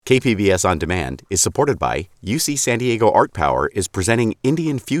KPBS On Demand is supported by UC San Diego Art Power is presenting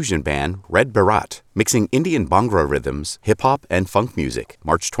Indian fusion band Red Bharat, mixing Indian Bhangra rhythms, hip-hop, and funk music,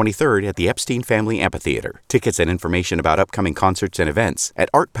 March 23rd at the Epstein Family Amphitheater. Tickets and information about upcoming concerts and events at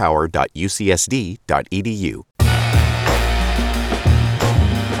artpower.ucsd.edu.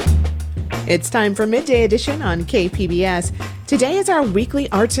 It's time for Midday Edition on KPBS. Today is our weekly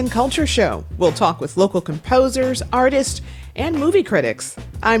arts and culture show. We'll talk with local composers, artists, and movie critics.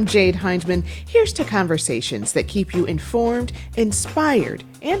 I'm Jade Hindman. Here's to conversations that keep you informed, inspired,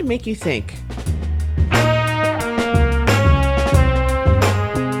 and make you think.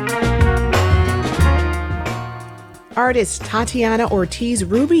 Artist Tatiana Ortiz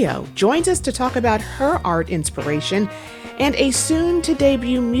Rubio joins us to talk about her art inspiration and a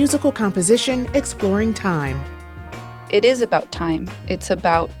soon-to-debut musical composition exploring time. It is about time. It's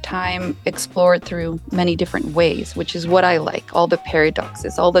about time explored through many different ways, which is what I like. All the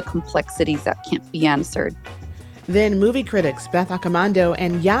paradoxes, all the complexities that can't be answered. Then movie critics Beth Accomando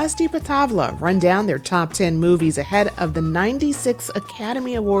and Yazdi Patavla run down their top 10 movies ahead of the 96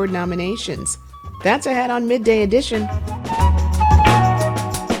 Academy Award nominations. That's ahead on Midday Edition.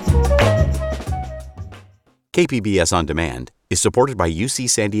 KPBS On Demand is supported by UC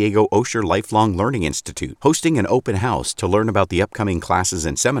San Diego Osher Lifelong Learning Institute, hosting an open house to learn about the upcoming classes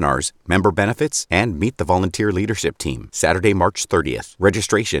and seminars, member benefits, and meet the volunteer leadership team. Saturday, March 30th.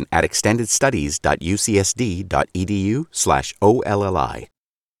 Registration at extendedstudies.ucsd.edu/OLLI.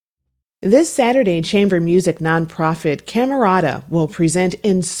 This Saturday, chamber music nonprofit Camarada will present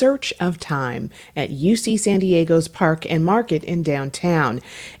In Search of Time at UC San Diego's Park and Market in downtown.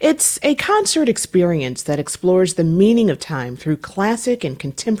 It's a concert experience that explores the meaning of time through classic and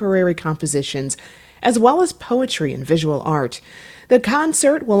contemporary compositions, as well as poetry and visual art. The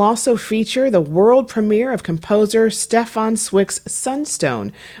concert will also feature the world premiere of composer Stefan Zwick's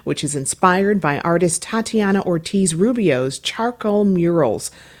Sunstone, which is inspired by artist Tatiana Ortiz Rubio's charcoal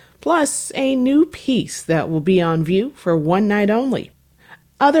murals, plus a new piece that will be on view for one night only.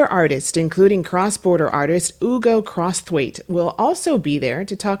 Other artists, including cross-border artist Ugo Crosthwaite, will also be there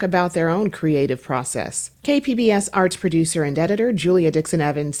to talk about their own creative process. KPBS arts producer and editor Julia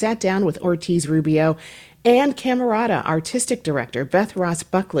Dixon-Evans sat down with Ortiz Rubio and Camarada artistic director Beth Ross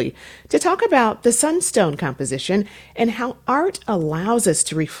Buckley to talk about the Sunstone composition and how art allows us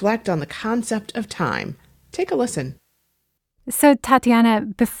to reflect on the concept of time. Take a listen. So, Tatiana,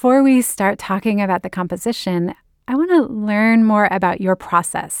 before we start talking about the composition, I want to learn more about your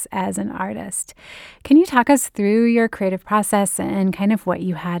process as an artist. Can you talk us through your creative process and kind of what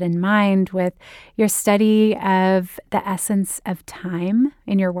you had in mind with your study of the essence of time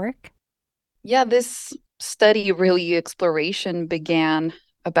in your work? Yeah, this study, really exploration, began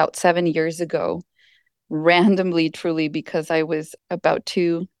about 7 years ago, randomly, truly, because I was about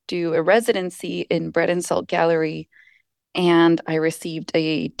to do a residency in Bread and Salt Gallery, and I received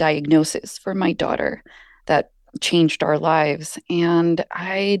a diagnosis for my daughter that changed our lives. And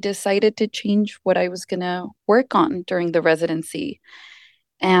I decided to change what I was going to work on during the residency.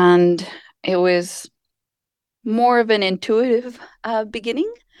 And it was more of an intuitive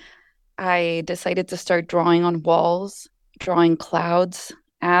beginning. I decided to start drawing on walls, drawing clouds.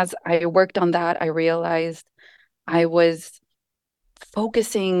 As I worked on that, I realized I was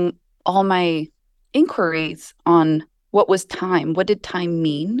focusing all my inquiries on what was time? What did time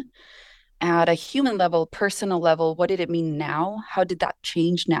mean? At a human level, personal level, what did it mean now? How did that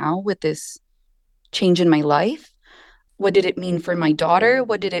change now with this change in my life? What did it mean for my daughter?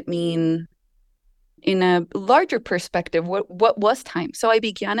 What did it mean in a larger perspective? What was time? So I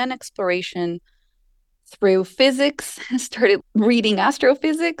began an exploration through physics, started reading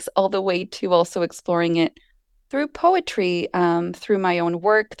astrophysics, all the way to also exploring it through poetry, through my own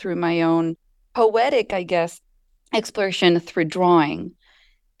work, through my own poetic, I guess, exploration through drawing.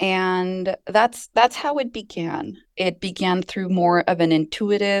 And that's how it began. It began through more of an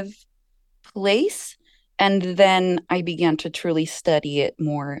intuitive place. And then I began to truly study it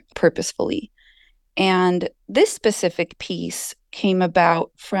more purposefully. And this specific piece came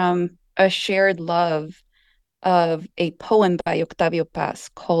about from a shared love of a poem by Octavio Paz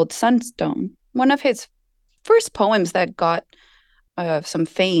called Sunstone, one of his first poems that got some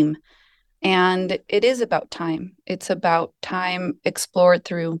fame. And it is about time. It's about time explored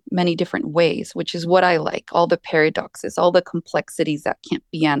through many different ways, which is what I like. All the paradoxes, all the complexities that can't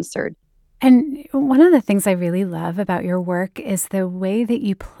be answered. And one of the things I really love about your work is the way that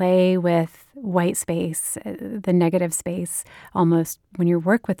you play with white space, the negative space, almost when you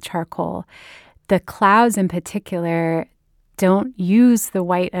work with charcoal. The clouds in particular don't use the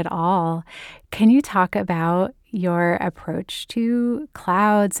white at all. Can you talk about your approach to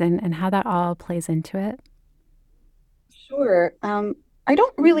clouds and how that all plays into it? Sure. I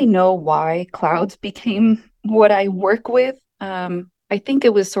don't really know why clouds became what I work with. I think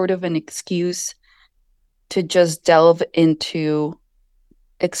it was sort of an excuse to just delve into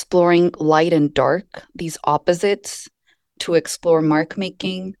exploring light and dark, these opposites, to explore mark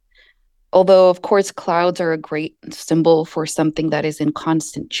making. Although, of course, clouds are a great symbol for something that is in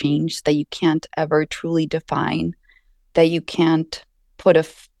constant change, that you can't ever truly define, that you can't put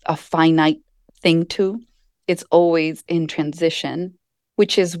a finite thing to. It's always in transition,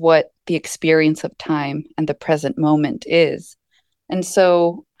 which is what the experience of time and the present moment is. And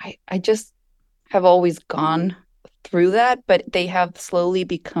so I just have always gone through that, but they have slowly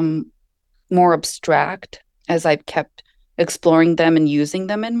become more abstract as I've kept exploring them and using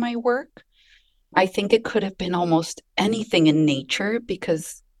them in my work. I think it could have been almost anything in nature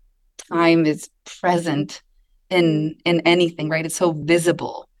because time is present in anything, right? It's so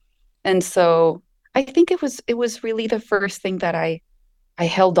visible. And so I think it was really the first thing that I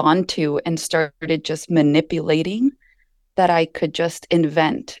held on to and started just manipulating, that I could just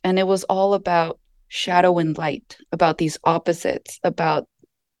invent. And it was all about shadow and light, about these opposites, about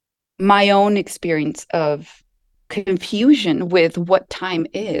my own experience of confusion with what time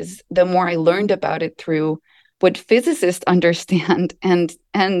is. The more I learned about it through what physicists understand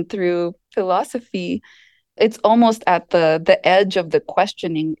and through philosophy, it's almost at the edge of the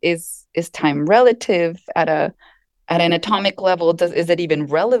questioning. Is time relative at an atomic level? Is it even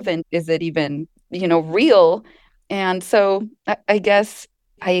relevant? Is it even, real? And so I guess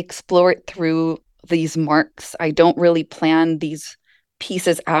I explore it through these marks. I don't really plan these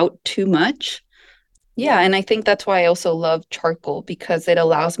pieces out too much. Yeah, and I think that's why I also love charcoal, because it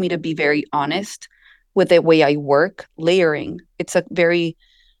allows me to be very honest with the way I work, layering. It's a very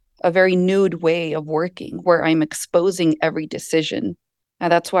nude way of working where I'm exposing every decision.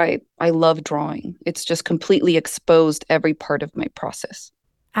 And that's why I love drawing. It's just completely exposed every part of my process.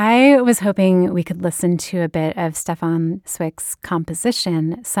 I was hoping we could listen to a bit of Stefan Zwick's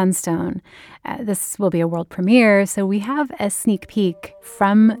composition, Sunstone. This will be a world premiere, so we have a sneak peek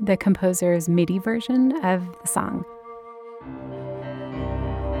from the composer's MIDI version of the song.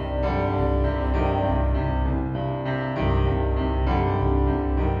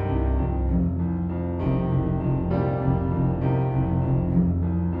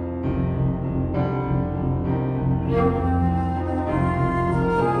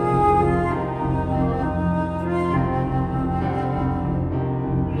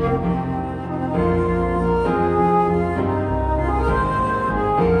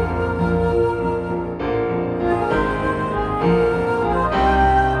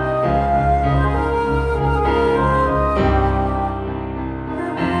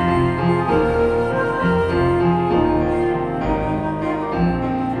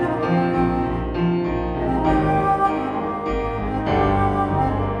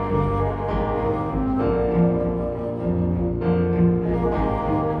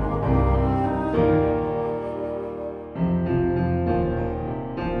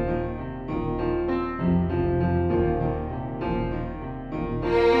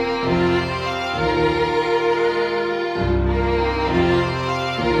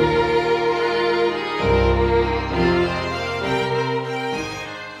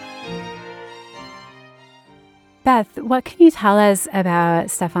 Beth, what can you tell us about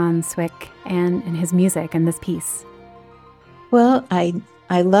Stefan Zwick and his music and this piece? Well, I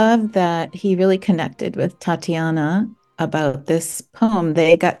love that he really connected with Tatiana about this poem.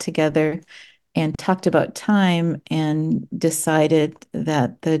 They got together and talked about time and decided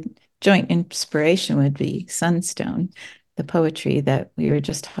that the joint inspiration would be Sunstone, the poetry that we were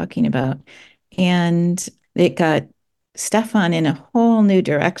just talking about. And it got Stefan in a whole new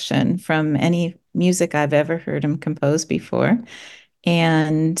direction from any music I've ever heard him compose before.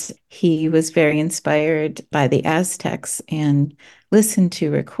 And he was very inspired by the Aztecs and listened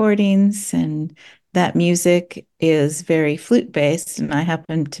to recordings. And that music is very flute based. And I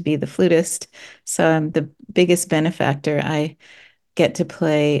happen to be the flutist. So I'm the biggest benefactor. I get to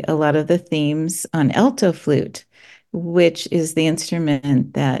play a lot of the themes on alto flute, which is the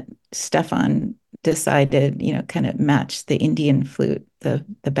instrument that Stefan decided, kind of matched the Indian flute the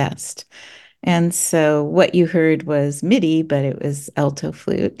best. And so what you heard was MIDI, but it was alto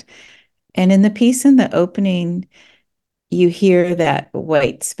flute. And in the piece in the opening, you hear that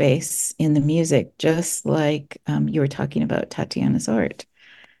white space in the music, just like you were talking about Tatiana's art.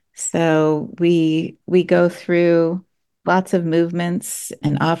 So we go through lots of movements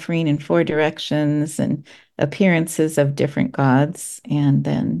and offering in four directions and appearances of different gods. And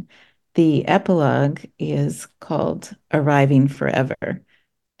then the epilogue is called Arriving Forever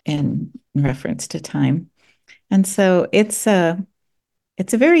in reference to time. And so it's a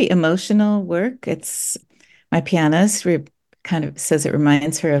very emotional work. It's my pianist kind of says it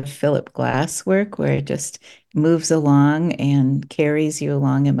reminds her of Philip Glass work, where it just moves along and carries you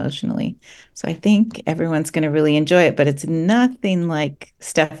along emotionally. So I think everyone's going to really enjoy it, but it's nothing like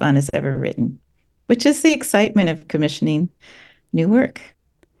Stefan has ever written, which is the excitement of commissioning new work.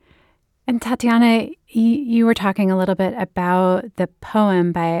 And Tatiana, you were talking a little bit about the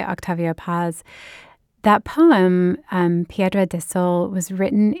poem by Octavio Paz. That poem, Piedra de Sol, was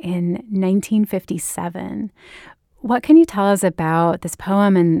written in 1957. What can you tell us about this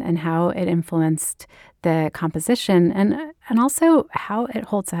poem and how it influenced the composition and also how it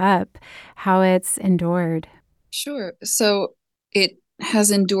holds up, how it's endured? Sure. So it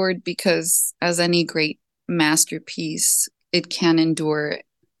has endured because, as any great masterpiece, it can endure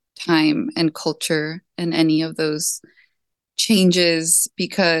time and culture and any of those changes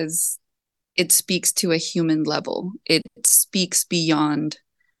because it speaks to a human level. It speaks beyond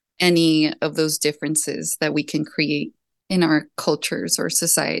any of those differences that we can create in our cultures or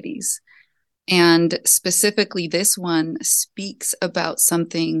societies. And specifically, this one speaks about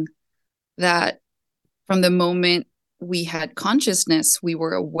something that from the moment we had consciousness, we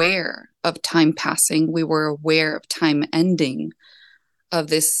were aware of time passing, we were aware of time ending, of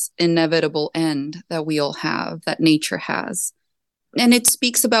this inevitable end that we all have, that nature has. And it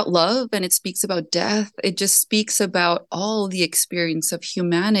speaks about love and it speaks about death. It just speaks about all the experience of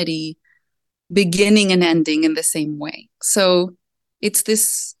humanity beginning and ending in the same way. So it's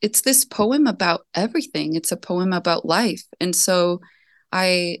this poem about everything. It's a poem about life. And so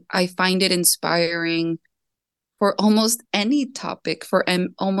I find it inspiring for almost any topic, for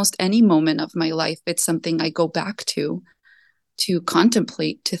almost any moment of my life. It's something I go back to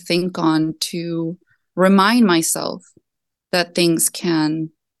contemplate, to think on, to remind myself that they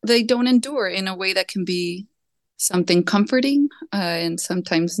don't endure in a way that can be something comforting and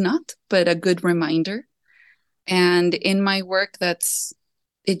sometimes not, but a good reminder. And in my work,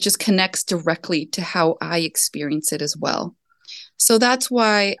 it just connects directly to how I experience it as well. So that's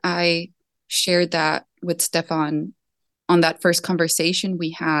why I shared that with Stefan on that first conversation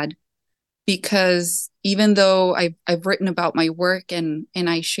we had, because even though I've written about my work and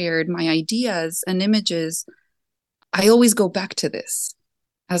I shared my ideas and images, I always go back to this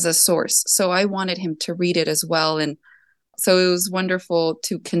as a source. So I wanted him to read it as well. And so it was wonderful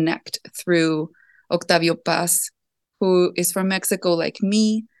to connect through Octavio Paz, who is from Mexico like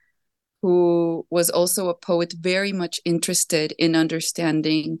me, who was also a poet very much interested in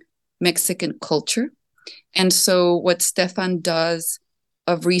understanding Mexican culture. And so what Stefan does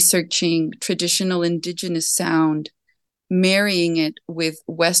of researching traditional indigenous sound, marrying it with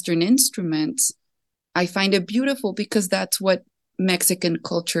Western instruments, I find it beautiful because that's what Mexican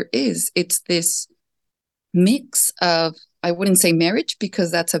culture is. It's this mix of, I wouldn't say marriage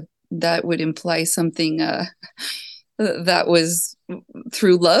because that would imply something that was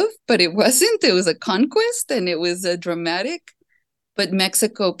through love, but it wasn't. It was a conquest and it was a dramatic. But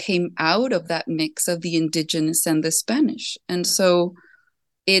Mexico came out of that mix of the indigenous and the Spanish. And so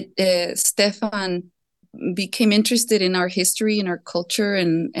Stefan became interested in our history and our culture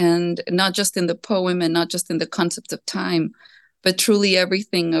and not just in the poem and not just in the concept of time, but truly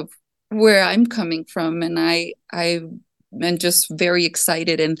everything of where I'm coming from. And I am just very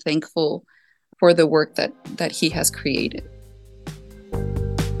excited and thankful for the work that he has created.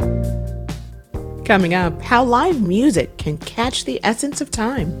 Coming up, how live music can catch the essence of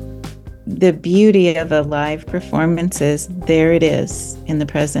time. The beauty of a live performance is there it is in the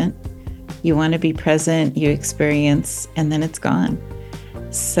present. You want to be present, you experience, and then it's gone.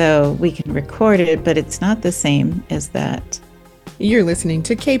 So we can record it, but it's not the same as that. You're listening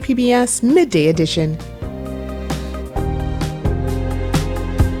to KPBS Midday Edition.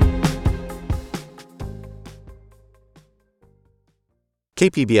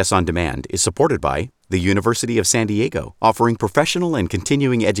 KPBS On Demand is supported by the University of San Diego, offering professional and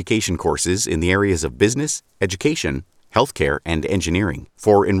continuing education courses in the areas of business, education, healthcare, and engineering.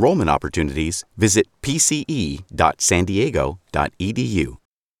 For enrollment opportunities, visit pce.sandiego.edu.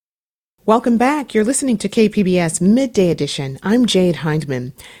 Welcome back. You're listening to KPBS Midday Edition. I'm Jade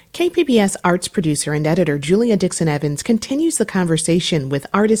Hindman. KPBS arts producer and editor Julia Dixon Evans continues the conversation with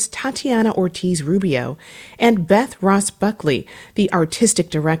artist Tatiana Ortiz Rubio and Beth Ross Buckley, the artistic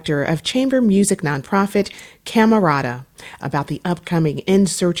director of chamber music nonprofit Camarada, about the upcoming In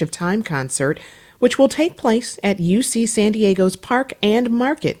Search of Time concert, which will take place at UC San Diego's Park and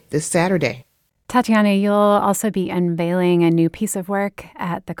Market this Saturday. Tatiana, you'll also be unveiling a new piece of work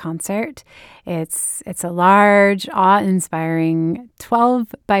at the concert. It's a large, awe-inspiring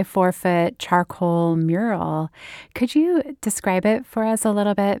 12 by 4 foot charcoal mural. Could you describe it for us a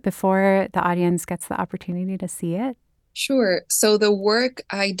little bit before the audience gets the opportunity to see it? Sure. So the work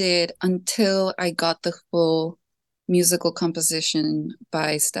I did until I got the full musical composition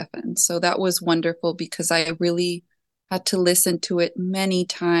by Stefan. So that was wonderful because I really had to listen to it many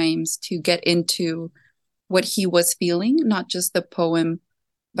times to get into what he was feeling, not just the poem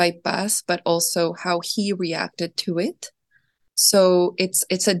by Bas, but also how he reacted to it. So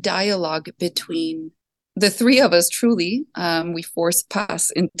it's a dialogue between the three of us. Truly, we forced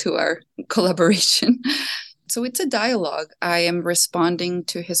Bas into our collaboration. So it's a dialogue. I am responding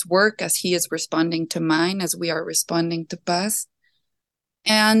to his work as he is responding to mine, as we are responding to Bas.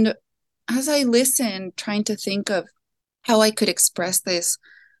 And as I listened, trying to think of how I could express this,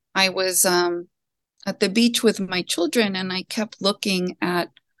 I was at the beach with my children, and I kept looking at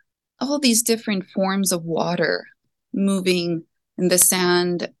all these different forms of water moving in the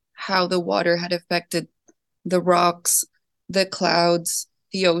sand, how the water had affected the rocks, the clouds,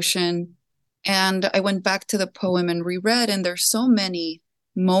 the ocean. And I went back to the poem and reread, and there's so many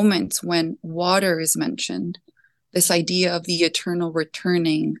moments when water is mentioned, this idea of the eternal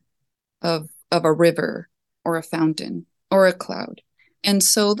returning of a river or a fountain or a cloud. And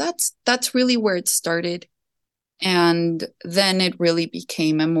so that's really where it started. And then it really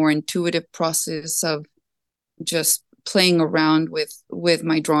became a more intuitive process of just playing around with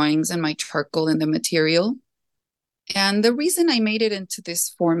my drawings and my charcoal and the material. And the reason I made it into this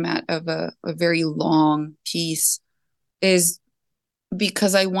format of a very long piece is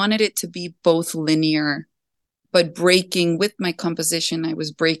because I wanted it to be both linear, but breaking with my composition, I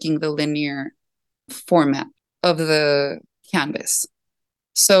was breaking the linear format of the canvas.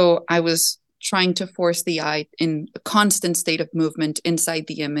 So I was trying to force the eye in a constant state of movement inside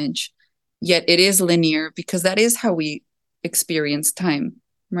the image, yet it is linear because that is how we experience time,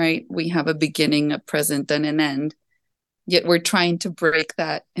 right? We have a beginning, a present, and an end. Yet we're trying to break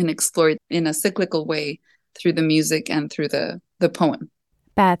that and explore it in a cyclical way through the music and through the poem.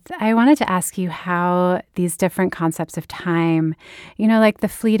 Beth, I wanted to ask you how these different concepts of time, like the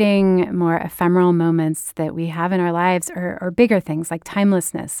fleeting, more ephemeral moments that we have in our lives, or bigger things like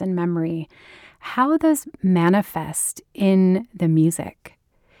timelessness and memory, how those manifest in the music.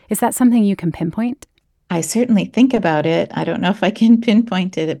 Is that something you can pinpoint? I certainly think about it. I don't know if I can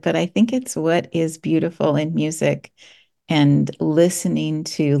pinpoint it, but I think it's what is beautiful in music and listening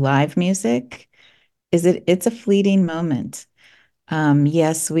to live music it's a fleeting moment.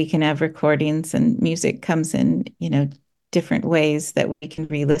 Yes, we can have recordings and music comes in, different ways that we can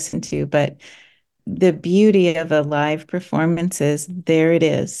re-listen to, but the beauty of a live performance is there it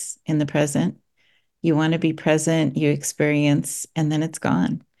is in the present. You want to be present, you experience, and then it's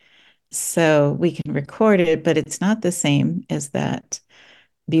gone. So we can record it, but it's not the same as that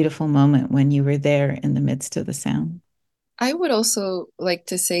beautiful moment when you were there in the midst of the sound. I would also like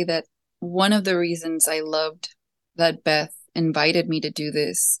to say that one of the reasons I loved that Beth invited me to do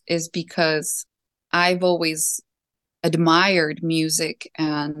this is because I've always admired music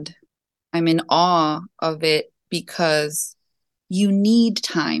and I'm in awe of it because you need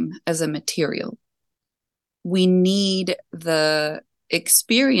time as a material. We need the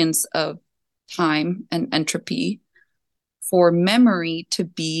experience of time and entropy for memory to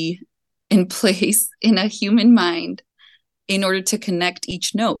be in place in a human mind in order to connect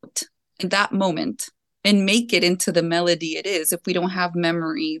each note in that moment and make it into the melody it is. If we don't have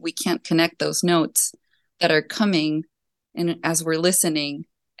memory, we can't connect those notes that are coming and as we're listening.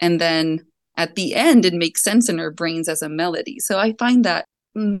 And then at the end, it makes sense in our brains as a melody. So I find that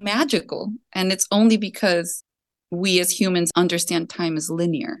magical. And it's only because we as humans understand time as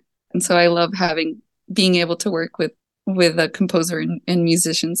linear. And so I love being able to work with a composer and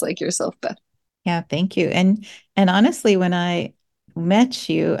musicians like yourself, Beth. Yeah, thank you. And honestly, when I met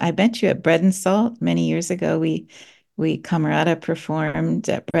you at Bread and Salt many years ago. We Camarada performed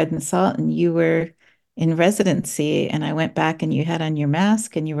at Bread and Salt, and you were in residency, and I went back and you had on your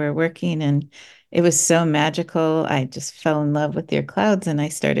mask and you were working, and it was so magical. I just fell in love with your clouds and I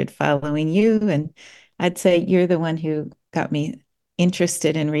started following you. And I'd say you're the one who got me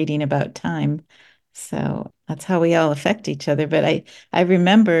interested in reading about time. So that's how we all affect each other. But I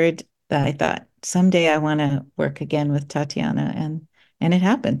remembered that I thought someday I want to work again with Tatiana, and it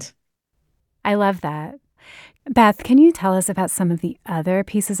happened. I love that. Beth, can you tell us about some of the other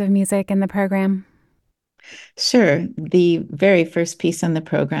pieces of music in the program? Sure. The very first piece on the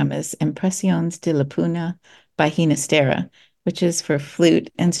program is Impresiones de la Puna by Ginastera. which is for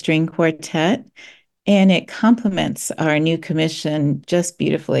flute and string quartet. And it complements our new commission just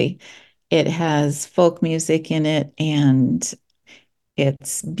beautifully. It has folk music in it, and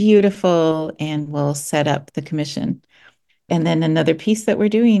it's beautiful and will set up the commission. And then another piece that we're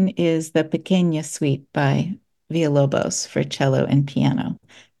doing is the Pequeña Suite by Villalobos for cello and piano.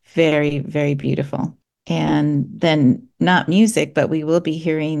 Very, very beautiful. And then not music, but we will be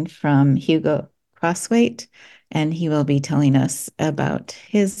hearing from Hugo Crosswaite, and he will be telling us about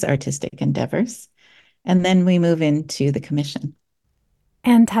his artistic endeavors. And then we move into the commission.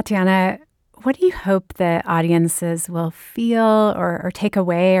 And Tatiana, what do you hope the audiences will feel or take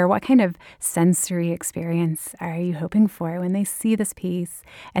away, or what kind of sensory experience are you hoping for when they see this piece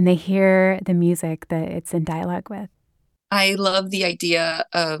and they hear the music that it's in dialogue with? I love the idea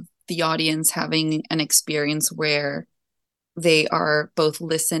of the audience having an experience where they are both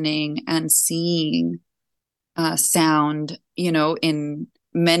listening and seeing sound, in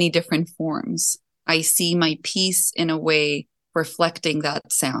many different forms. I see my piece in a way reflecting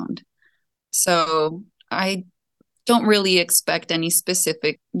that sound. So I don't really expect any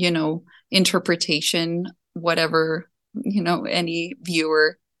specific, interpretation. Whatever, any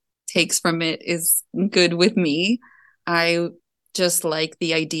viewer takes from it is good with me. I just like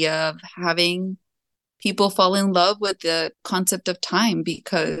the idea of having people fall in love with the concept of time,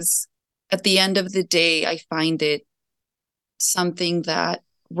 because at the end of the day, I find it something that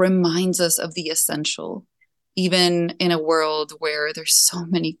reminds us of the essential, even in a world where there's so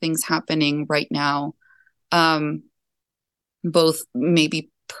many things happening right now, both maybe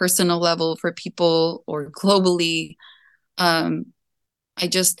personal level for people or globally. I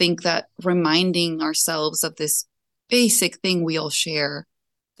just think that reminding ourselves of this basic thing we all share,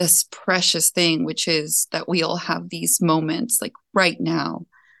 this precious thing, which is that we all have these moments like right now,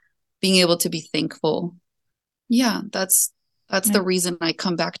 being able to be thankful. Yeah, that's the reason I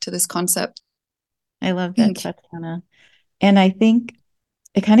come back to this concept. I love that, Tatiana. And I think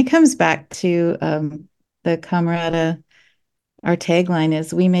it kind of comes back to the Camarada. Our tagline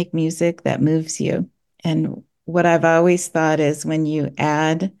is, we make music that moves you. And what I've always thought is, when you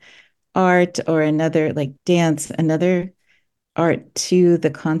add art or another, like dance, another art to the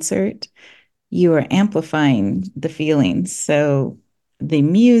concert, you are amplifying the feelings. So the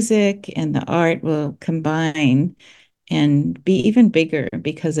music and the art will combine and be even bigger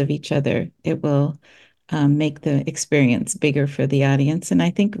because of each other. It will make the experience bigger for the audience, and I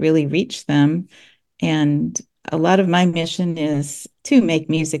think really reach them. And a lot of my mission is to make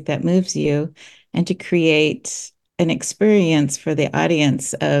music that moves you and to create an experience for the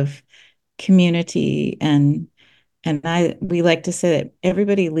audience of community. And we like to say that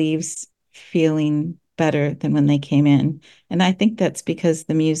everybody leaves feeling better than when they came in. And I think that's because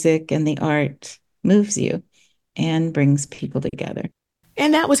the music and the art moves you and brings people together.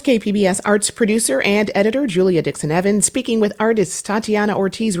 And that was KPBS arts producer and editor Julia Dixon-Evans speaking with artists Tatiana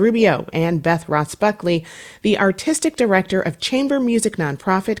Ortiz-Rubio and Beth Ross-Buckley, the artistic director of chamber music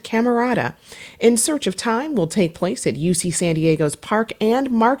nonprofit Camarada. In Search of Time will take place at UC San Diego's Park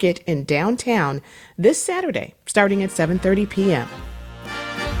and Market in downtown this Saturday, starting at 7:30 p.m.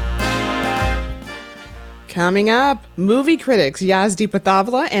 Coming up, movie critics Yazdi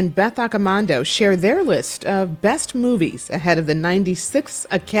Pathavla and Beth Accomando share their list of best movies ahead of the 96th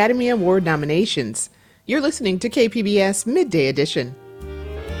Academy Award nominations. You're listening to KPBS Midday Edition.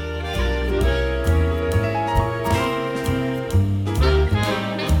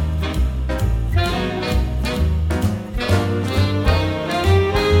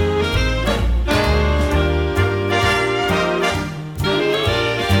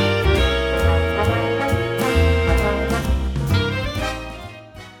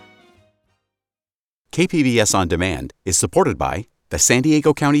 KPBS On Demand is supported by the San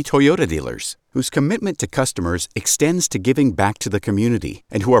Diego County Toyota dealers, whose commitment to customers extends to giving back to the community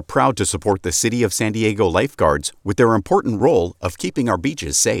and who are proud to support the City of San Diego lifeguards with their important role of keeping our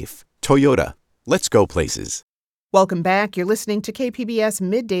beaches safe. Toyota, let's go places. Welcome back. You're listening to KPBS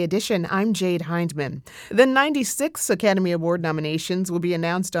Midday Edition. I'm Jade Hindman. The 96th Academy Award nominations will be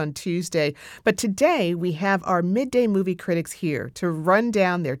announced on Tuesday, but today we have our Midday movie critics here to run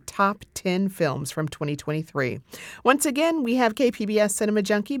down their top 10 films from 2023. Once again, we have KPBS cinema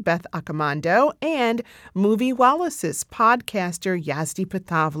junkie Beth Accomando and Movie Wallace's podcaster Yazdi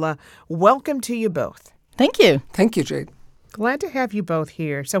Pathavla. Welcome to you both. Thank you. Thank you, Jade. Glad to have you both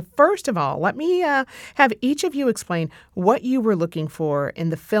here. So first of all, let me have each of you explain what you were looking for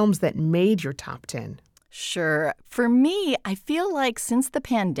in the films that made your top 10. Sure. For me, I feel like since the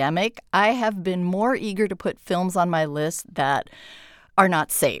pandemic, I have been more eager to put films on my list that are not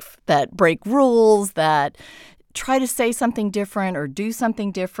safe, that break rules, that try to say something different or do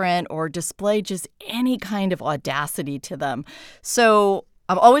something different or display just any kind of audacity to them. So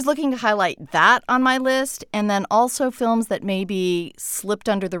I'm always looking to highlight that on my list, and then also films that maybe slipped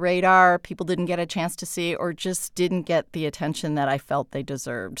under the radar, people didn't get a chance to see, or just didn't get the attention that I felt they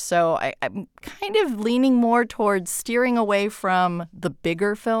deserved. So I'm kind of leaning more towards steering away from the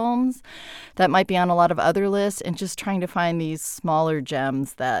bigger films that might be on a lot of other lists and just trying to find these smaller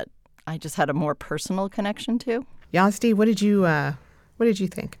gems that I just had a more personal connection to. Yazdi, what did you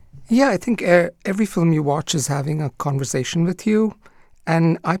think? Yeah, I think every film you watch is having a conversation with you.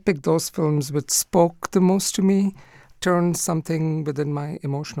 And I picked those films which spoke the most to me, turned something within my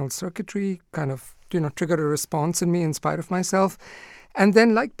emotional circuitry, kind of, triggered a response in me in spite of myself. And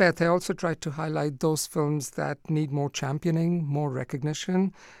then, like Beth, I also tried to highlight those films that need more championing, more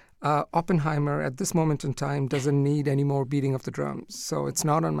recognition. Oppenheimer, at this moment in time, doesn't need any more beating of the drums, so it's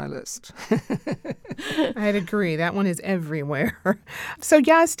not on my list. I'd agree. That one is everywhere. So,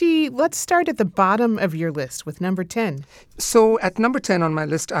 Yazdi, let's start at the bottom of your list with number 10. So, at number 10 on my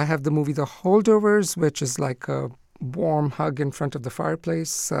list, I have the movie The Holdovers, which is like a warm hug in front of the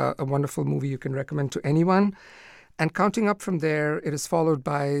fireplace, a wonderful movie you can recommend to anyone. And counting up from there, it is followed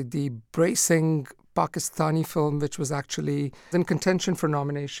by the bracing Pakistani film, which was actually in contention for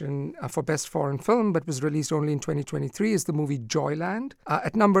nomination for Best Foreign Film, but was released only in 2023, is the movie Joyland.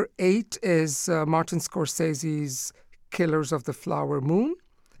 At number 8 is Martin Scorsese's Killers of the Flower Moon.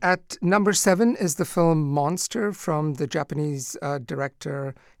 At number 7 is the film Monster from the Japanese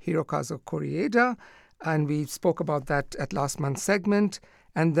director Hirokazu Koreeda, and we spoke about that at last month's segment.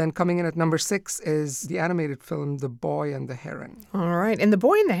 And then coming in at number 6 is the animated film The Boy and the Heron. All right. And The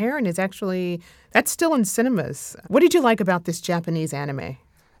Boy and the Heron is that's still in cinemas. What did you like about this Japanese anime?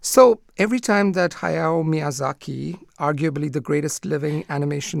 So every time that Hayao Miyazaki, arguably the greatest living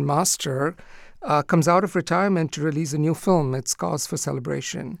animation master, comes out of retirement to release a new film, it's cause for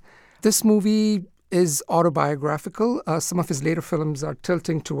celebration. This movie is autobiographical. Some of his later films are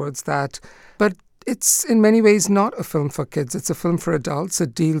tilting towards that. But it's in many ways not a film for kids. It's a film for adults.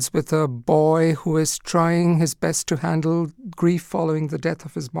 It deals with a boy who is trying his best to handle grief following the death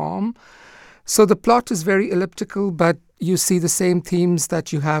of his mom. So the plot is very elliptical, but you see the same themes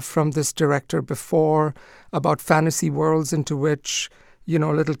that you have from this director before about fantasy worlds into which,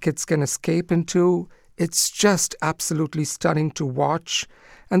 little kids can escape into. It's just absolutely stunning to watch.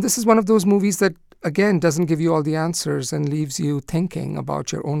 And this is one of those movies that, again, doesn't give you all the answers and leaves you thinking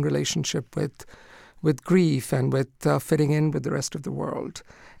about your own relationship with grief and with fitting in with the rest of the world.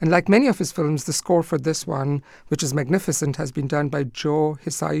 And like many of his films, the score for this one, which is magnificent, has been done by Joe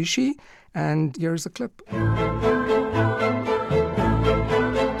Hisaishi. And here's a clip.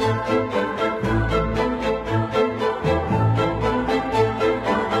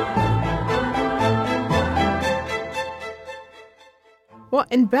 Well,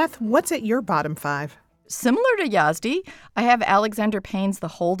 and Beth, what's at your bottom 5? Similar to Yazdi, I have Alexander Payne's The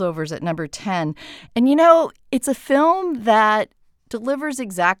Holdovers at number 10. And, it's a film that delivers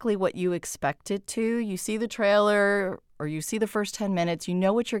exactly what you expect it to. You see the trailer or you see the first 10 minutes, you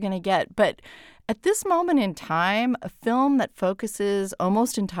know what you're going to get. But at this moment in time, a film that focuses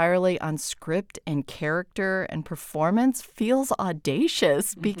almost entirely on script and character and performance feels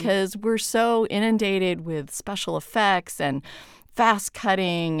audacious because we're so inundated with special effects and fast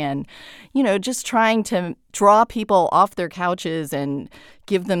cutting and, just trying to draw people off their couches and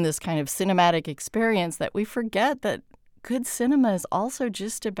give them this kind of cinematic experience that we forget that good cinema is also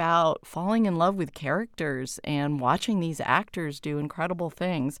just about falling in love with characters and watching these actors do incredible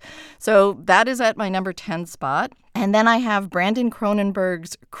things. So that is at my number 10 spot. And then I have Brandon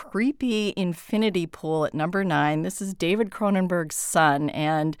Cronenberg's Creepy Infinity Pool at number 9. This is David Cronenberg's son,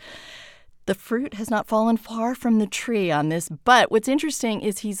 and the fruit has not fallen far from the tree on this. But what's interesting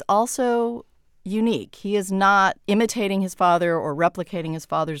is he's also unique. He is not imitating his father or replicating his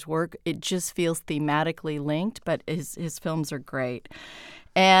father's work. It just feels thematically linked, but his films are great.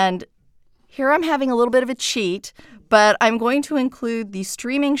 And here I'm having a little bit of a cheat, but I'm going to include the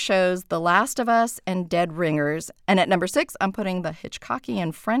streaming shows The Last of Us and Dead Ringers. And at number 6, I'm putting the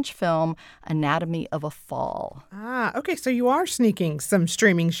Hitchcockian French film Anatomy of a Fall. Ah, okay. So you are sneaking some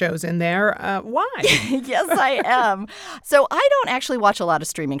streaming shows in there. Why? Yes, I am. So I don't actually watch a lot of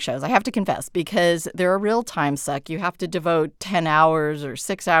streaming shows, I have to confess, because they're a real time suck. You have to devote 10 hours or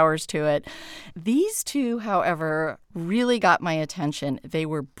 6 hours to it. These two, however, really got my attention. They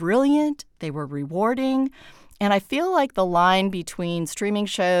were brilliant. They were rewarding. And I feel like the line between streaming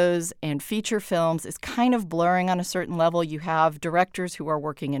shows and feature films is kind of blurring on a certain level. You have directors who are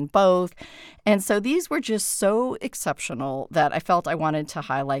working in both. And so these were just so exceptional that I felt I wanted to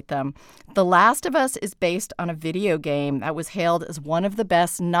highlight them. The Last of Us is based on a video game that was hailed as one of the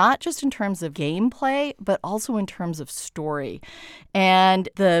best, not just in terms of gameplay, but also in terms of story. And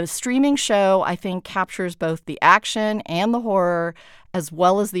the streaming show, I think, captures both the action and the horror, as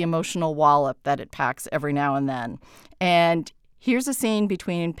well as the emotional wallop that it packs every now and then. And here's a scene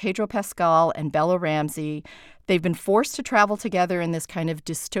between Pedro Pascal and Bella Ramsey. They've been forced to travel together in this kind of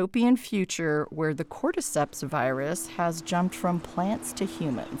dystopian future where the cordyceps virus has jumped from plants to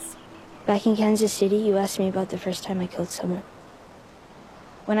humans. Back in Kansas City, you asked me about the first time I killed someone.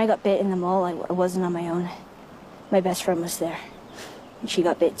 When I got bit in the mall, I wasn't on my own. My best friend was there, and she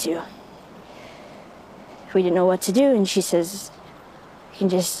got bit too. We didn't know what to do, and she says, "We can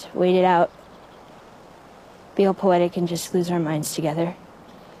just wait it out, be all poetic and just lose our minds together."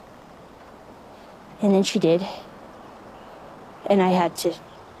 And then she did. And I had to.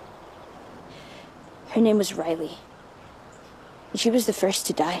 Her name was Riley. And she was the first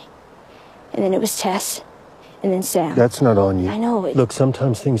to die. And then it was Tess. And then Sam. That's not on you. I know. Look,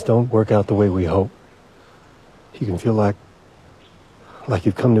 sometimes things don't work out the way we hope. You can feel like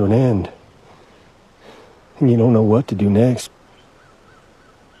you've come to an end. And you don't know what to do next.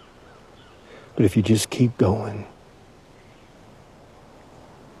 But if you just keep going,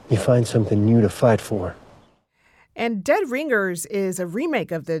 you find something new to fight for. And Dead Ringers is a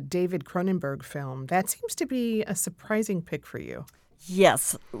remake of the David Cronenberg film. That seems to be a surprising pick for you.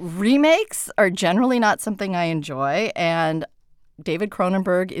 Yes, remakes are generally not something I enjoy, and David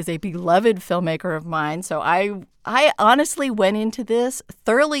Cronenberg is a beloved filmmaker of mine, so I honestly went into this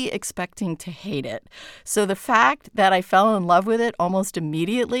thoroughly expecting to hate it. So the fact that I fell in love with it almost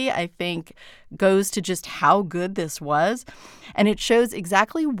immediately, I think, goes to just how good this was. And it shows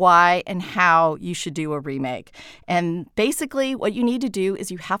exactly why and how you should do a remake. And basically, what you need to do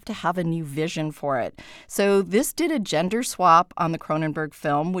is you have to have a new vision for it. So this did a gender swap on the Cronenberg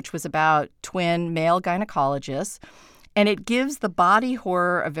film, which was about twin male gynecologists. And it gives the body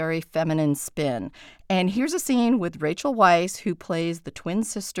horror a very feminine spin. And here's a scene with Rachel Weisz, who plays the twin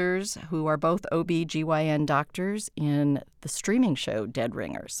sisters, who are both OB/GYN doctors in the streaming show Dead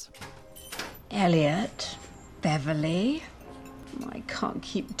Ringers. Elliot, Beverly, I can't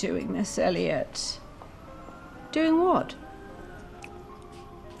keep doing this, Elliot. Doing what?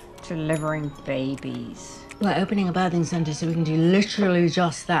 Delivering babies. We're opening a birthing centre so we can do literally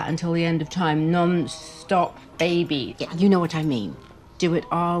just that until the end of time. Non-stop baby. Yeah, you know what I mean. Do it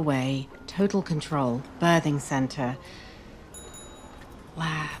our way. Total control. Birthing centre.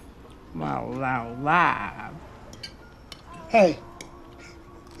 Lab. Well, lab. Hey,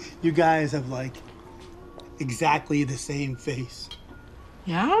 you guys have exactly the same face.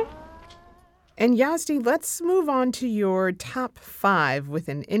 Yeah? And Yazdi, let's move on to your top 5 with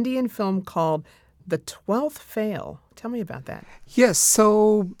an Indian film called The 12th Fail. Tell me about that. Yes,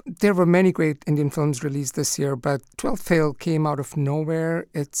 so there were many great Indian films released this year, but 12th Fail came out of nowhere.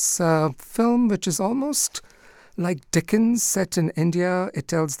 It's a film which is almost like Dickens set in India. It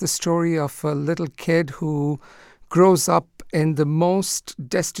tells the story of a little kid who grows up in the most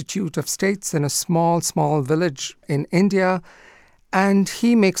destitute of states in a small village in India. And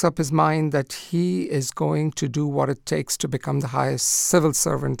he makes up his mind that he is going to do what it takes to become the highest civil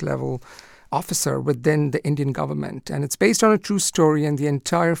servant level officer within the Indian government. And it's based on a true story, and the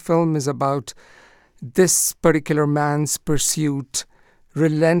entire film is about this particular man's pursuit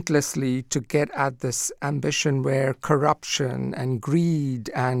relentlessly to get at this ambition where corruption and greed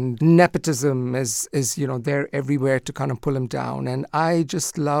and nepotism is there everywhere to kind of pull him down. And I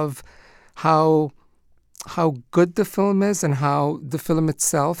just love how good the film is and how the film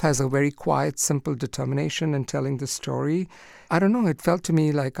itself has a very quiet, simple determination in telling the story. I don't know, it felt to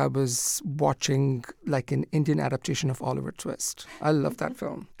me like I was watching like an Indian adaptation of Oliver Twist. I love that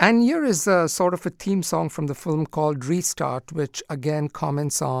film. And here is a sort of a theme song from the film called Restart, which again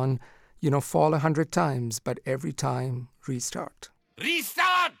comments on, fall 100 times, but every time, restart.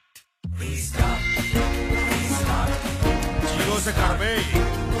 Restart! Restart! Restart! Zero se karbe.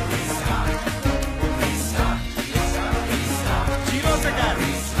 Restart! Restart! Restart! Zero se kar.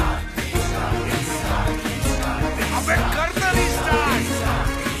 Restart! Restart! Restart! Restart! Abe karna restart!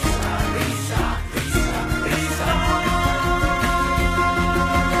 Restart! Restart! Restart! Restart!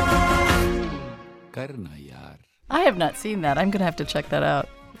 Karna yaar. I have not seen that. I'm going to have to check that out.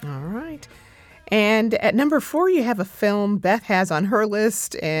 All right. And at number 4, you have a film Beth has on her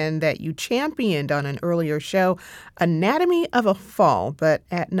list and that you championed on an earlier show, Anatomy of a Fall. But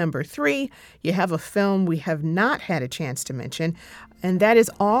at number 3, you have a film we have not had a chance to mention, and that is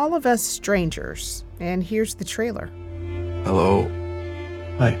All of Us Strangers. And here's the trailer. Hello.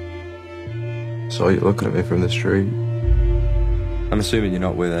 Hi. Saw you looking at me from the street. I'm assuming you're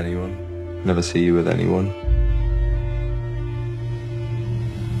not with anyone. Never see you with anyone.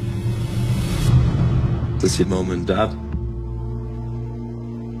 Does your mum and dad?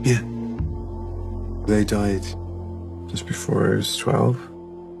 Yeah. They died just before I was 12.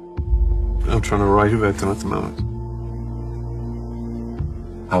 I'm trying to write about them at the moment.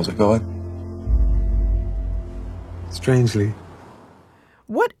 How's it going? Strangely.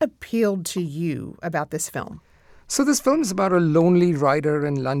 What appealed to you about this film? So this film is about a lonely writer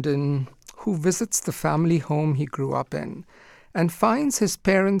in London who visits the family home he grew up in and finds his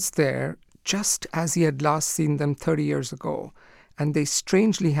parents there just as he had last seen them 30 years ago. And they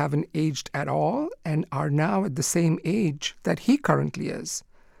strangely haven't aged at all and are now at the same age that he currently is.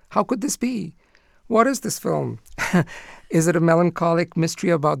 How could this be? What is this film? Is it a melancholic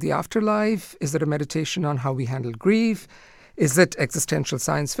mystery about the afterlife? Is it a meditation on how we handle grief? Is it existential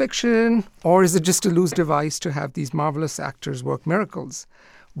science fiction? Or is it just a loose device to have these marvelous actors work miracles?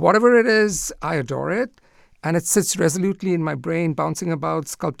 Whatever it is, I adore it. And it sits resolutely in my brain, bouncing about,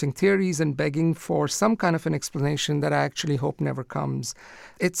 sculpting theories and begging for some kind of an explanation that I actually hope never comes.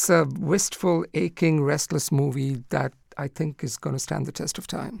 It's a wistful, aching, restless movie that I think is going to stand the test of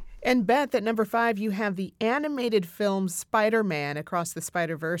time. And Beth, at number 5, you have the animated film Spider-Man Across the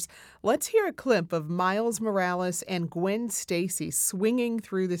Spider-Verse. Let's hear a clip of Miles Morales and Gwen Stacy swinging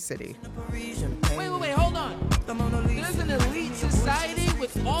through the city. Wait, hold on. There's an elite society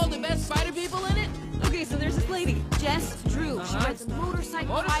with all the best spider people in it? Okay, so there's this lady, Jess Drew. She rides a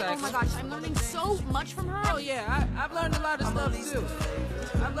motorcycle. Oh my gosh, I'm learning so much from her. Oh yeah, I've learned a lot of stuff too.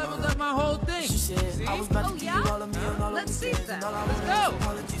 I've leveled up my whole thing. See? Oh yeah? Let's see that. Let's go.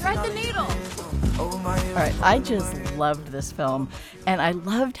 Thread the needle. All right, I just loved this film, and I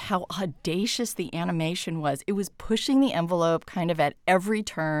loved how audacious the animation was. It was pushing the envelope kind of at every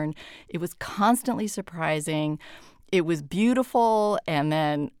turn. It was constantly surprising. It was beautiful, and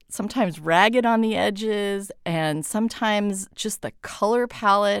then sometimes ragged on the edges, and sometimes just the color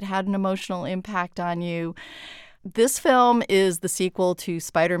palette had an emotional impact on you. This film is the sequel to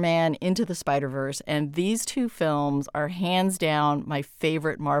Spider-Man Into the Spider-Verse, and these two films are hands down my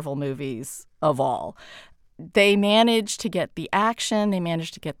favorite Marvel movies of all. They managed to get the action, they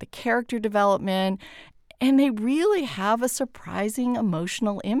managed to get the character development, and they really have a surprising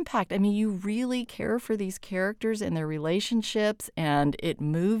emotional impact. I mean, you really care for these characters and their relationships, and it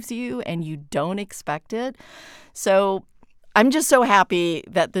moves you, and you don't expect it. So I'm just so happy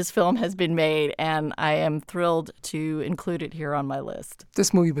that this film has been made, and I am thrilled to include it here on my list.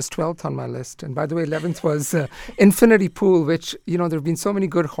 This movie was 12th on my list. And by the way, 11th was Infinity Pool, which, you know, there have been so many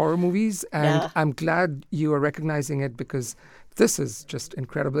good horror movies, and I'm glad you are recognizing it because this is just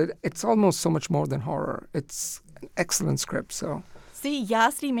incredible. It's almost so much more than horror. It's an excellent script, so. See,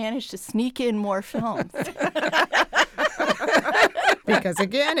 Yazdi managed to sneak in more films. Because,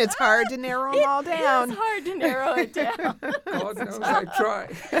 again, it's hard to narrow them all down. It's hard to narrow it down. God knows I try.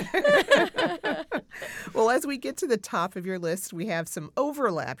 Well, as we get to the top of your list, we have some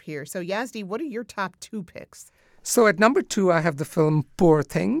overlap here. So, Yazdi, what are your top 2 picks? So at number 2, I have the film Poor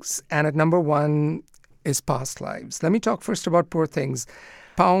Things, and at number 1 is Past Lives. Let me talk first about Poor Things.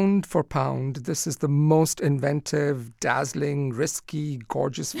 Pound for pound, this is the most inventive, dazzling, risky,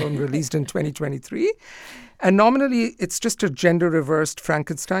 gorgeous film released in 2023. And nominally, it's just a gender-reversed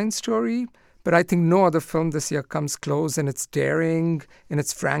Frankenstein story. But I think no other film this year comes close in its daring, in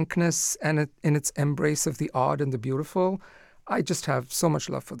its frankness, and in its embrace of the odd and the beautiful. I just have so much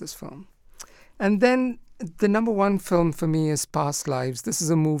love for this film. And then the number 1 film for me is Past Lives. This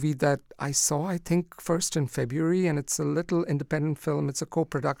is a movie that I saw, I think, first in February, and it's a little independent film. It's a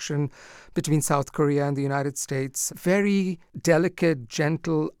co-production between South Korea and the United States. Very delicate,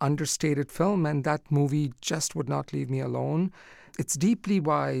 gentle, understated film, and that movie just would not leave me alone. It's deeply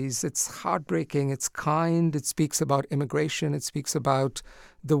wise, it's heartbreaking, it's kind, it speaks about immigration, it speaks about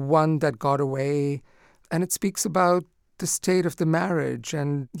the one that got away, and it speaks about the state of the marriage.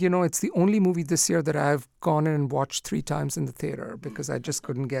 And, you know, it's the only movie this year that I've gone in and watched 3 times in the theater because I just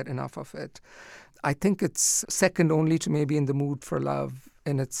couldn't get enough of it. I think it's second only to maybe In the Mood for Love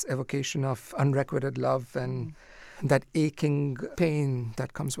in its evocation of unrequited love and that aching pain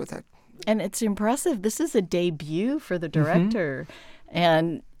that comes with it. And it's impressive. This is a debut for the director.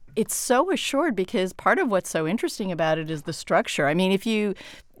 And it's so assured because part of what's so interesting about it is the structure. I mean, if you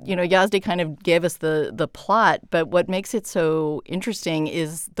Yazdi kind of gave us the plot, but what makes it so interesting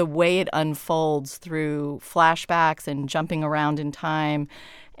is the way it unfolds through flashbacks and jumping around in time.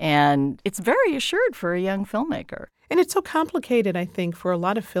 And it's very assured for a young filmmaker. And it's so complicated, I think, for a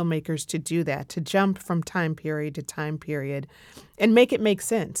lot of filmmakers to do that, to jump from time period to time period and make it make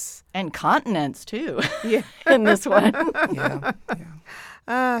sense. And continents, too, yeah. in this one.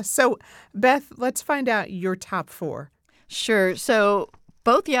 So, Beth, let's find out your top 4. Sure. So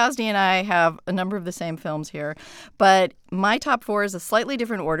both Yazdi and I have a number of the same films here, but my top 4 is a slightly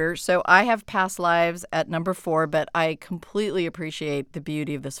different order. So I have Past Lives at number 4, but I completely appreciate the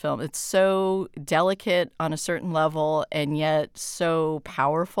beauty of this film. It's so delicate on a certain level and yet so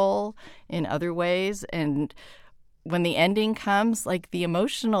powerful in other ways. And when the ending comes, like the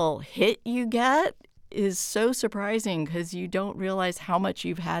emotional hit you get is so surprising because you don't realize how much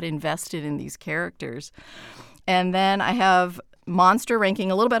you've had invested in these characters. And then I have Monster ranking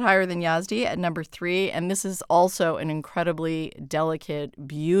a little bit higher than Yazdi at number 3, and this is also an incredibly delicate,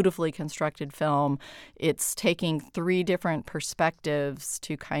 beautifully constructed film. It's taking 3 different perspectives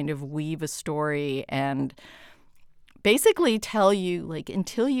to kind of weave a story and basically tell you, like,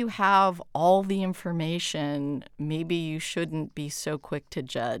 until you have all the information, maybe you shouldn't be so quick to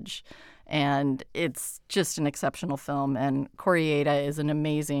judge. And it's just an exceptional film, and Koreeda is an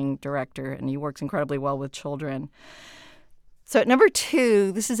amazing director, and he works incredibly well with children. So at number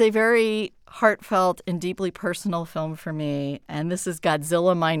 2, this is a very heartfelt and deeply personal film for me, and this is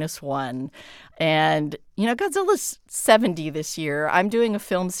Godzilla -1. And, Godzilla's 70 this year. I'm doing a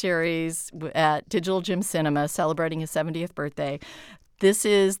film series at Digital Gym Cinema celebrating his 70th birthday. This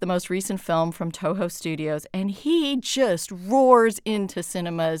is the most recent film from Toho Studios, and he just roars into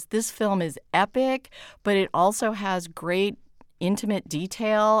cinemas. This film is epic, but it also has great intimate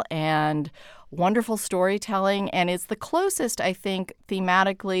detail and wonderful storytelling, and it's the closest, I think,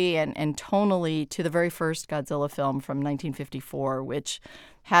 thematically and tonally to the very first Godzilla film from 1954, which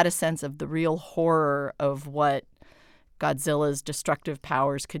had a sense of the real horror of what Godzilla's destructive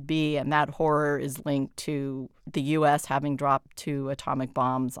powers could be, and that horror is linked to the U.S. having dropped 2 atomic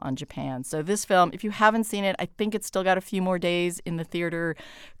bombs on Japan. So this film, if you haven't seen it, I think it's still got a few more days in the theater.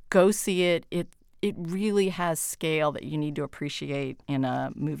 Go see it. It really has scale that you need to appreciate in a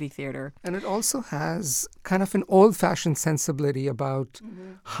movie theater. And it also has kind of an old-fashioned sensibility about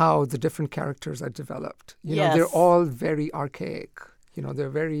how the different characters are developed. They're all very archaic. They're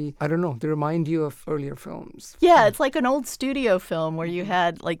very, they remind you of earlier films. Yeah, it's like an old studio film where you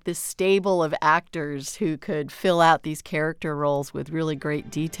had like this stable of actors who could fill out these character roles with really great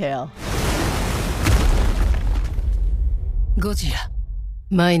detail. Godzilla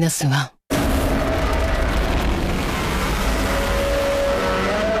 -1.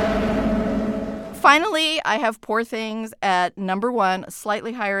 Finally, I have Poor Things at number 1,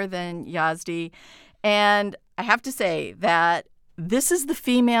 slightly higher than Yazdi. And I have to say that this is the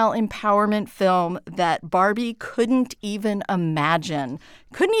female empowerment film that Barbie couldn't even imagine,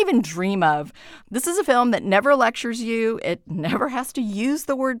 couldn't even dream of. This is a film that never lectures you. It never has to use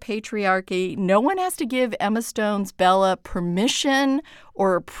the word patriarchy. No one has to give Emma Stone's Bella permission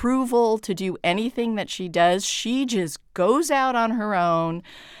or approval to do anything that she does. She just goes out on her own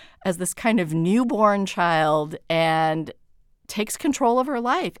as this kind of newborn child and takes control of her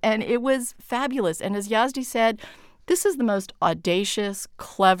life. And it was fabulous. And as Yazdi said, this is the most audacious,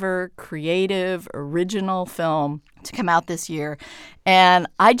 clever, creative, original film to come out this year. And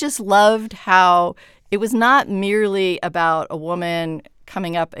I just loved how it was not merely about a woman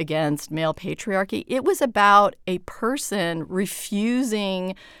coming up against male patriarchy. It was about a person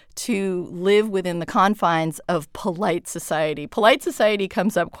refusing to live within the confines of polite society. Polite society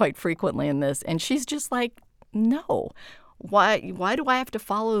comes up quite frequently in this, and she's just like, no. Why do I have to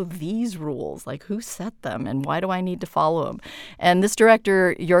follow these rules? Like, who set them, and why do I need to follow them? And this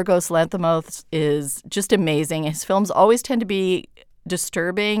director, Yorgos Lanthimos, is just amazing. His films always tend to be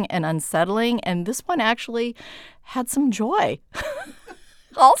disturbing and unsettling, and this one actually had some joy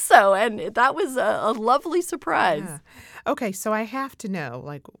also, and that was a lovely surprise. Yeah. Okay, so I have to know,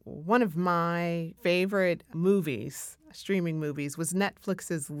 like, one of my favorite movies, streaming movies, was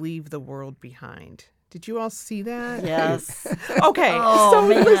Netflix's Leave the World Behind. Did you all see that? Yes. Okay, oh,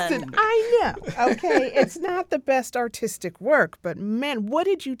 man. Listen, I know, okay, it's not the best artistic work, but man, what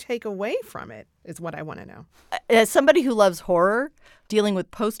did you take away from it is what I want to know. As somebody who loves horror, dealing with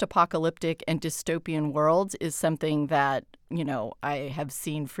post-apocalyptic and dystopian worlds is something that, I have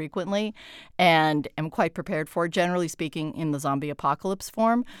seen frequently and am quite prepared for, generally speaking, in the zombie apocalypse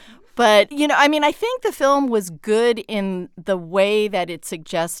form. But, I think the film was good in the way that it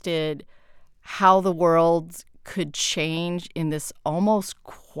suggested how the world could change in this almost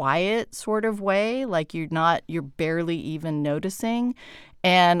quiet sort of way, like you're barely even noticing.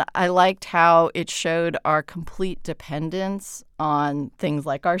 And I liked how it showed our complete dependence on things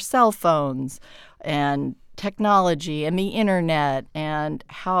like our cell phones and technology and the internet, and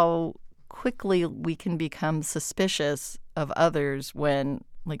how quickly we can become suspicious of others when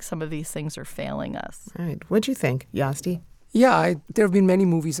like some of these things are failing us. Right. What'd you think, Yasti? Yeah, there have been many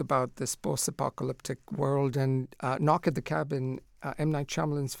movies about this post-apocalyptic world, and Knock at the Cabin, M. Night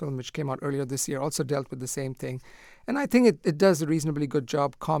Shyamalan's film, which came out earlier this year, also dealt with the same thing. And I think it does a reasonably good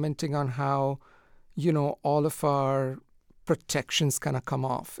job commenting on how, all of our protections kind of come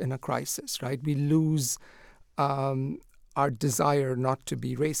off in a crisis, right? We lose our desire not to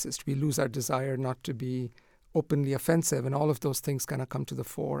be racist. We lose our desire not to be openly offensive, and all of those things kind of come to the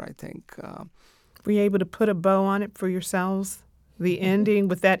fore, I think. Were you able to put a bow on it for yourselves? The ending,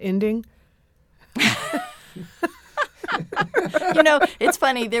 with that ending? It's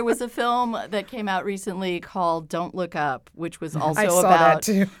funny. There was a film that came out recently called Don't Look Up, which was also saw about that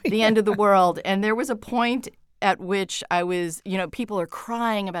too. the end of the world. And there was a point at which I was, people are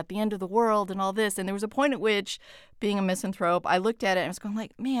crying about the end of the world and all this. And there was a point at which, being a misanthrope, I looked at it and I was going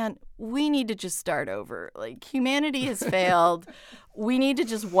like, man, we need to just start over. Like, humanity has failed. We need to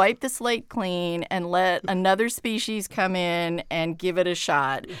just wipe the slate clean and let another species come in and give it a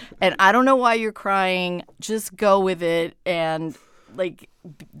shot. And I don't know why you're crying. Just go with it. And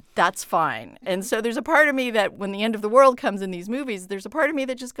that's fine. And so there's a part of me that when the end of the world comes in these movies, there's a part of me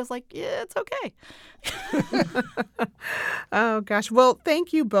that just goes like, yeah, it's okay. Oh, gosh. Well,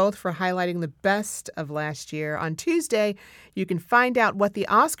 thank you both for highlighting the best of last year. On Tuesday, you can find out what the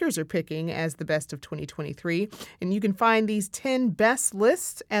Oscars are picking as the best of 2023. And you can find these 10 best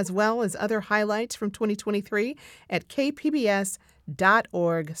lists as well as other highlights from 2023 at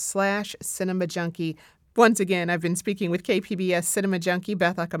kpbs.org/Cinema Junkie. Once again, I've been speaking with KPBS Cinema Junkie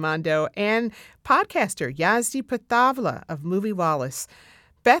Beth Accomando and podcaster Yazdi Patavla of Movie Wallace.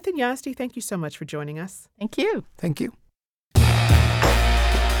 Beth and Yazdi, thank you so much for joining us. Thank you. Thank you.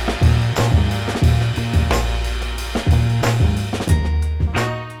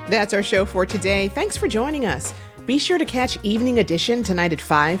 That's our show for today. Thanks for joining us. Be sure to catch Evening Edition tonight at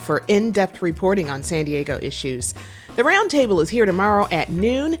 5 for in-depth reporting on San Diego issues. The Roundtable is here tomorrow at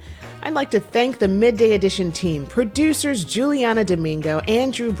noon. I'd like to thank the Midday Edition team, producers Juliana Domingo,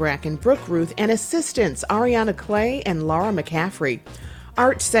 Andrew Bracken, Brooke Ruth, and assistants Ariana Clay and Laura McCaffrey.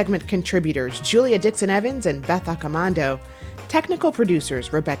 Art segment contributors Julia Dixon-Evans and Beth Accomando. Technical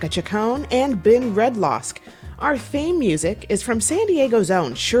producers Rebecca Chacon and Ben Redlosk. Our theme music is from San Diego's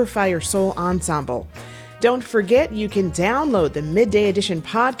own Surefire Soul Ensemble. Don't forget you can download the Midday Edition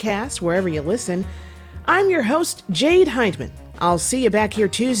podcast wherever you listen. I'm your host, Jade Hindman. I'll see you back here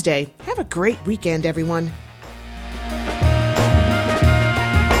Tuesday. Have a great weekend, everyone.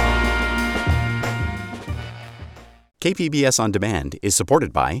 KPBS On Demand is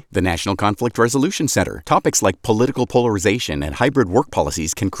supported by the National Conflict Resolution Center. Topics like political polarization and hybrid work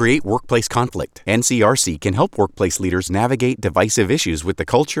policies can create workplace conflict. NCRC can help workplace leaders navigate divisive issues with the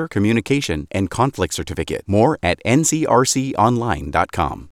Culture, Communication, and Conflict Certificate. More at ncrconline.com.